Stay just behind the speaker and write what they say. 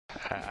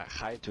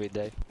Hi,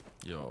 Mrtweeday.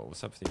 Yo,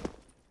 what's up, Steve?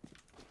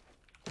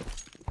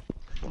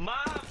 Mom!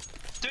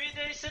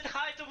 Mrtweeday said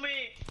hi to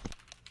me!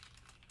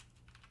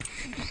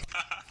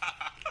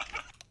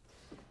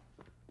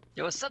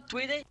 Yo, what's up,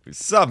 Mrtweeday?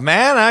 What's up,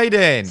 man? How you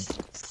doing?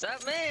 What's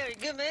up, man? Are you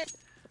good,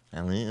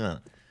 man?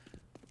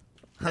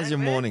 How's your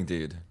morning,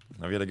 dude?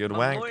 Have you had a good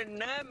wank? Morning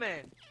now,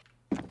 man.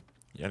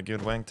 You had a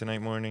good wank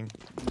tonight morning?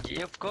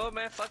 Yeah, of course,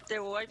 man. Fuck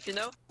their wife, you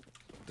know?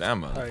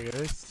 Damn, man. Hi,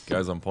 guys.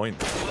 Guy's on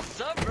point.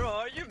 What's up, bro? How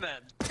are you,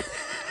 man?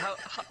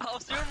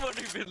 How's your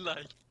morning been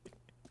like?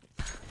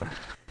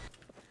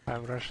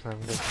 I'm Russian,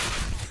 I'm good.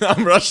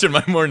 I'm Russian,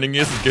 my morning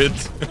is good.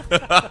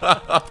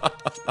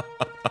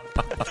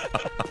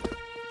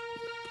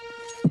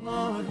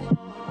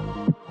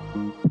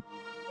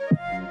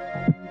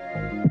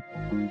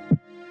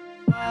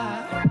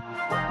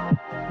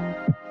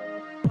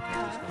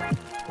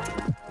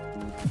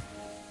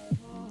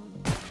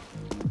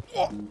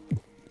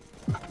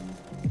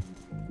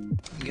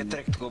 Get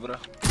tracked, Cobra.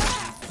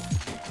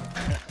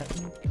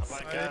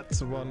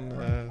 It's one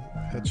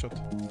headshot.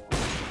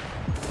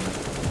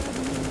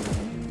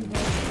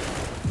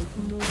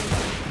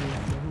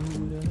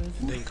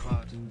 Think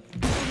hard.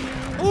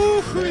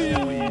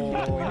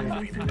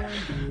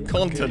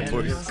 Content,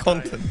 boys.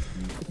 Content.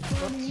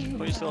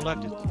 Oh, you still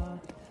left it?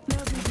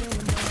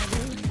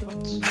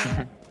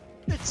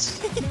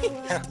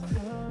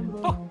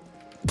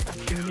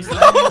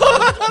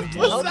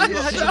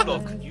 You have a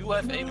block.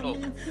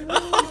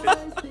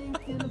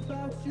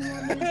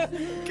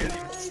 Can't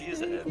even see his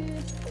head.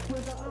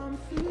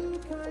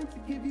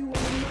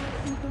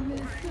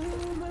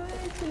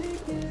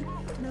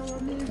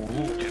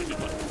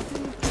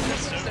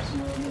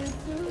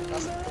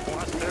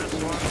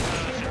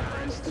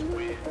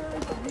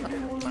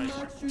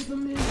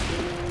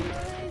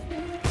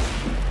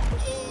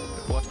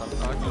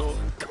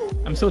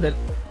 I'm so dead.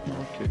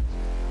 Okay.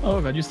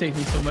 Oh god, you saved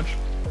me so much.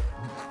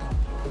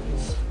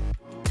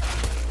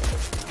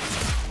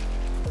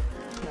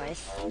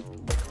 Nice.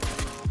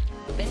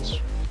 Bitch.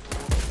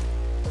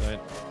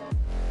 Right.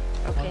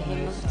 Okay, he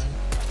moved.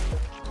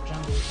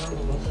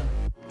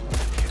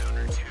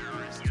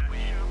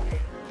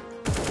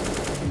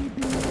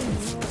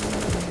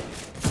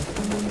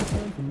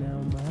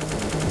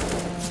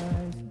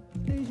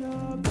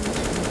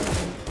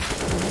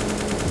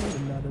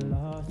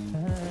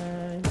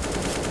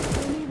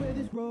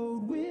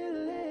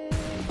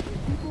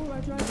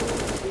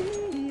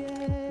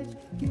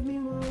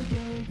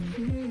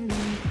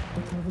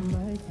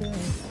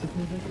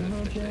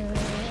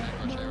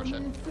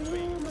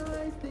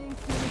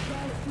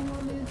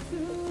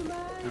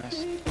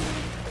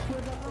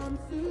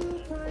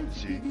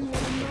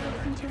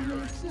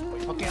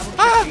 Okay,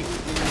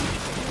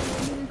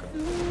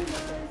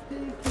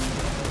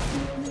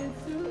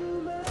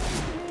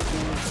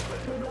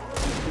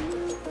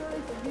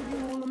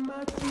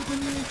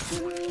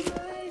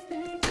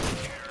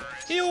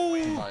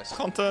 Nice.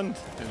 Content.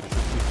 Dead.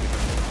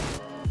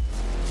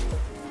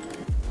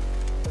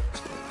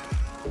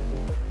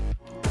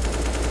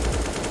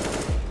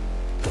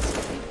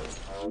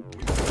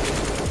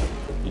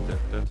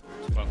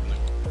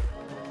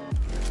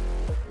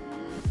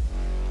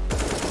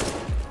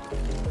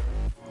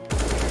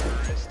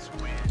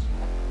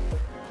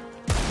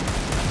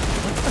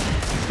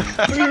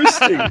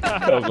 Boosting!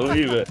 Can't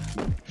believe it.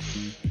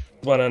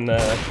 One on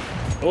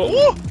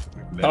oh!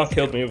 Carl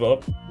killed me,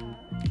 Bob.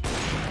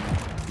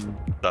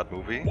 That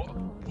movie.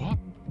 What?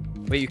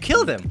 Wait, you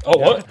killed him? Oh,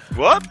 what?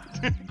 What?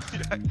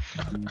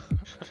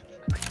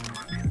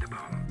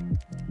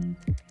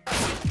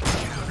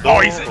 Oh,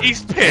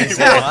 he's pissed!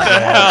 What the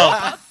hell?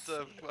 What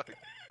the fuck?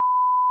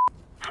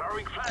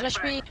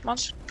 Flash me,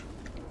 monster.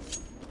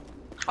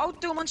 Oh,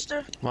 2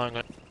 monster. 3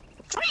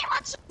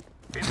 monster.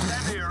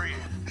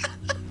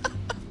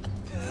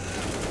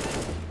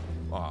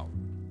 Wow.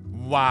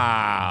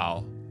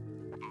 Wow.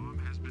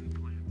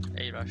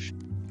 Hey, Rush.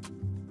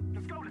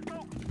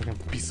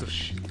 Piece of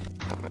shit.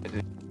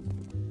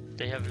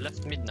 They have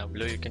left mid now,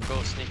 Blue. You can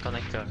go sneak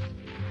connector.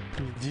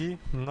 Иди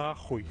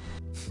нахуй.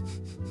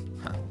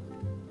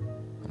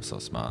 I'm so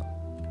smart.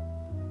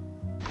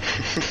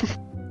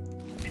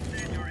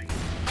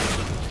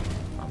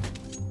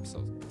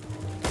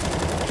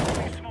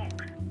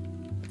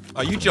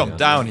 Oh, you jumped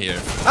down here.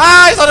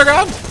 Ah, he's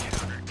underground!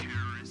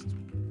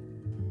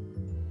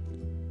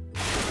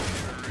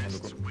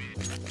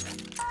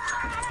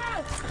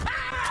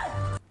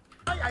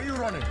 Why are you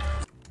running?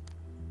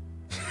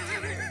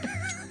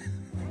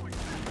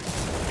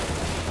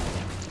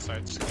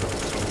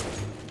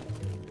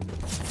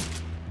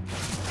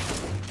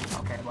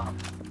 Okay, wow.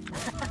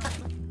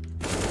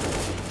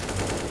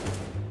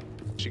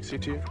 Chick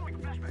City.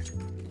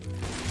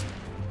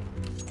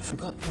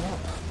 Forgot what?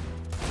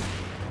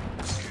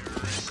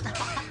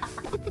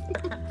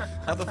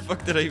 How the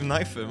fuck did I even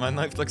knife him? I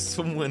knifed like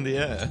somewhere in the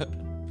air.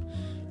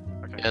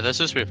 Yeah, this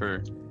is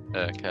for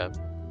Cab.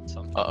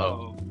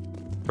 Uh-oh.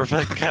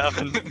 Perfect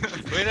cabin.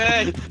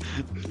 Wait,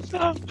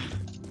 stop!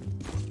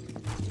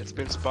 It's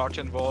been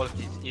Spartan wall.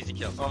 Easy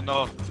kill. Oh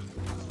no.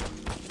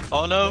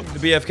 Oh no! The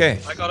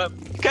BFK. I got him.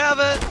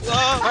 Koven!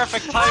 Oh,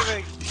 perfect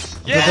timing!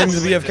 Good thing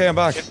to be AFK, I'm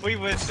back. If we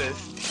win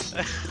this.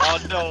 Oh,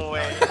 no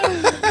way.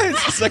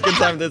 It's the second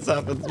time this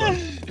happens, man.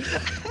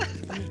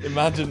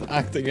 Imagine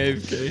acting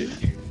AFK.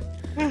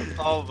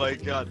 Oh my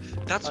god.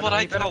 That's what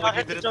I thought when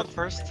you did it the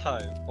first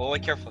time. Oh,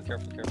 wait, careful,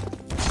 careful, careful.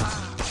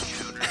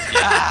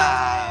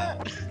 Yeah!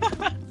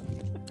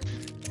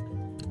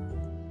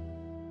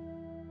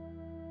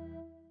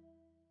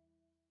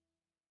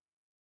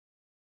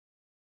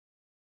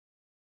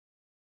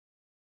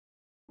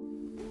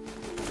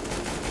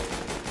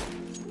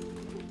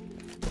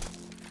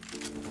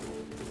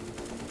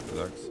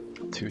 Relax.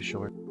 Too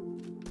short.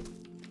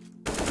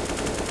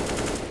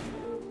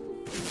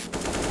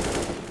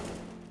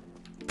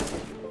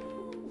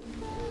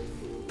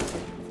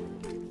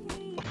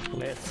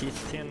 Let's see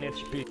 10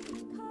 HP.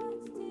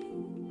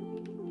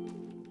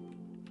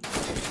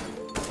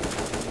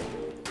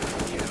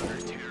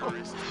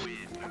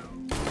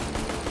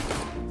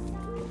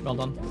 Well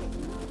done.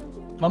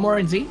 One more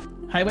in Z.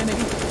 Highway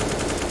maybe.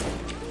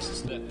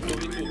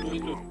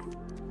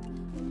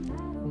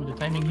 Ooh, the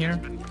timing here.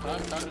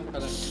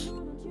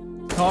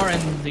 Car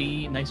and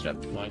Z. Nice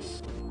trap.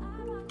 Nice.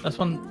 Last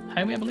one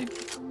highway, I believe.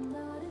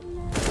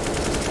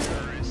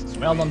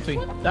 Well done, Twee.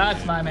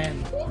 That's my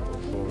man.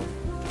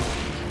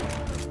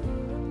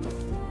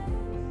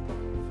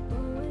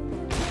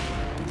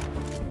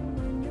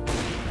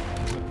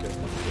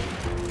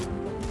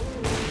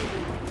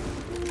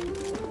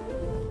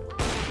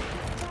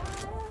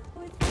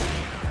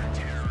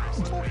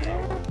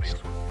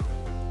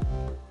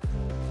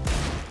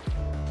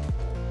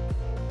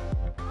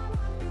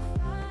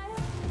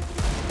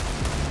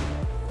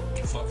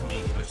 Fuck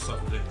me, I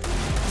sucked it.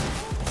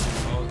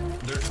 Oh,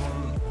 there's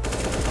one.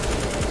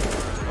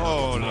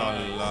 Oh la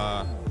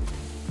la.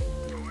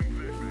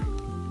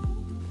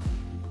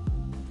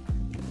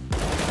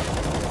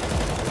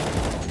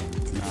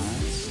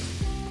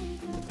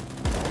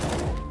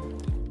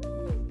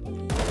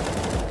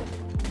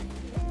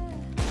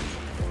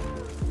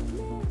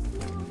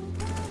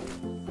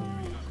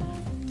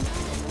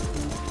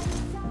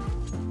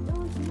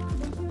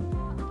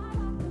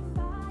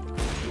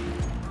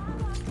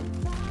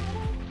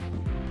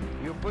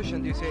 You push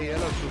and you say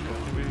yellow, super.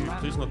 Can we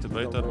please not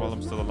debate that while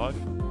I'm still alive?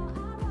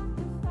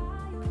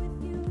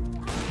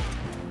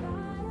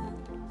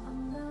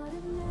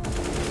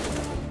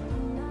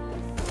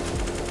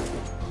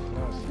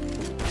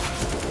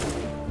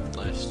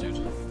 Nice, dude.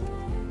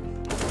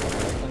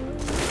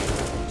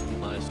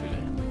 Nice, dude.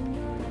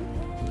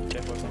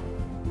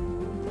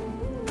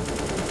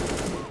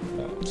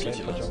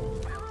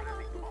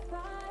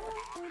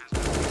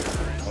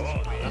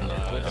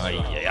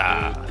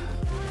 Yeah.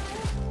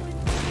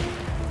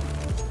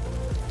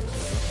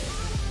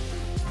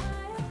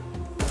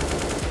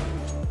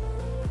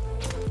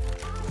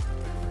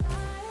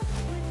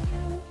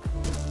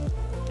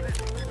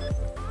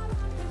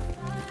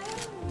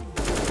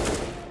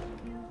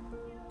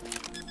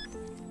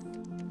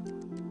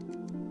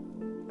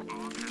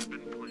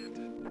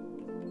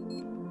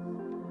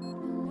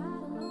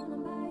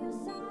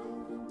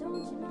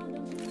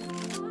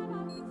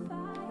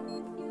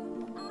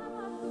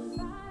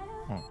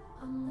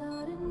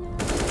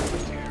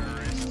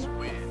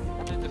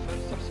 The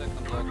first or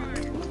second block.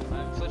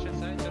 I'm flash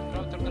inside, turn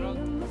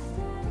around.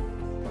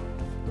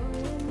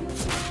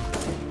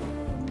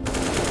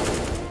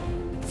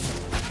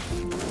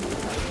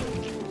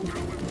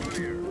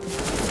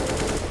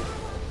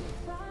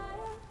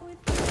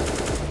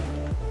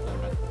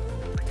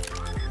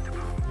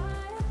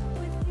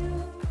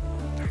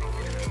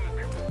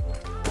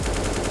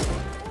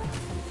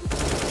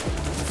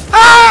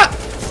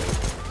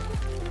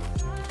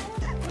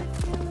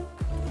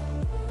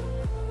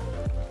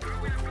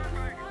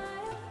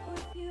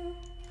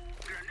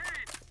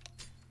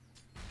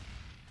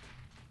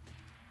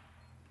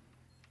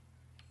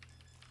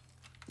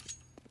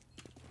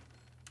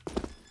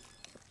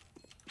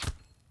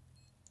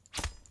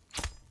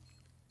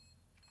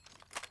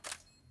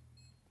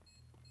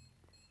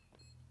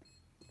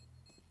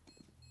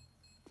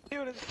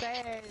 I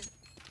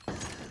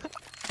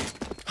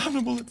have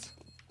no bullets.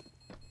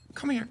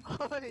 Come here.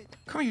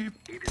 Come here.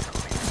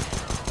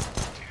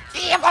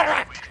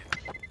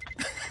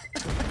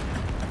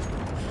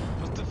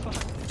 What the fuck?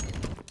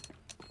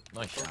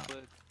 Nice shot.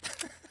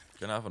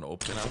 Can I have an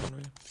open happen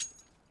with you?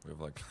 We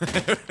have like.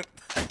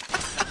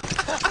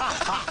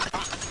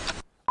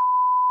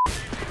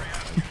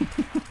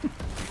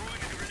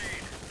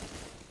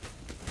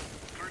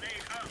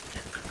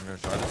 I'm gonna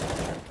try this.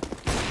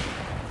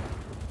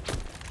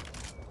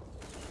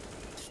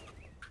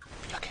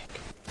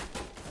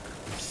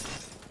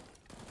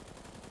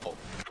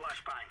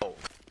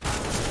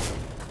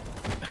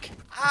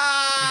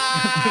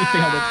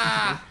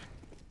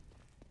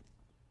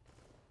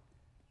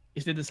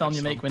 Is it the sound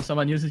you make when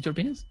someone uses your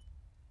penis?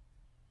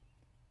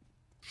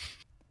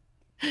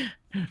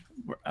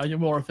 Are you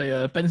more of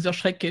a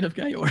Panzerschreck kind of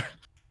guy, or?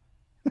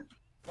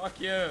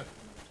 Fuck you!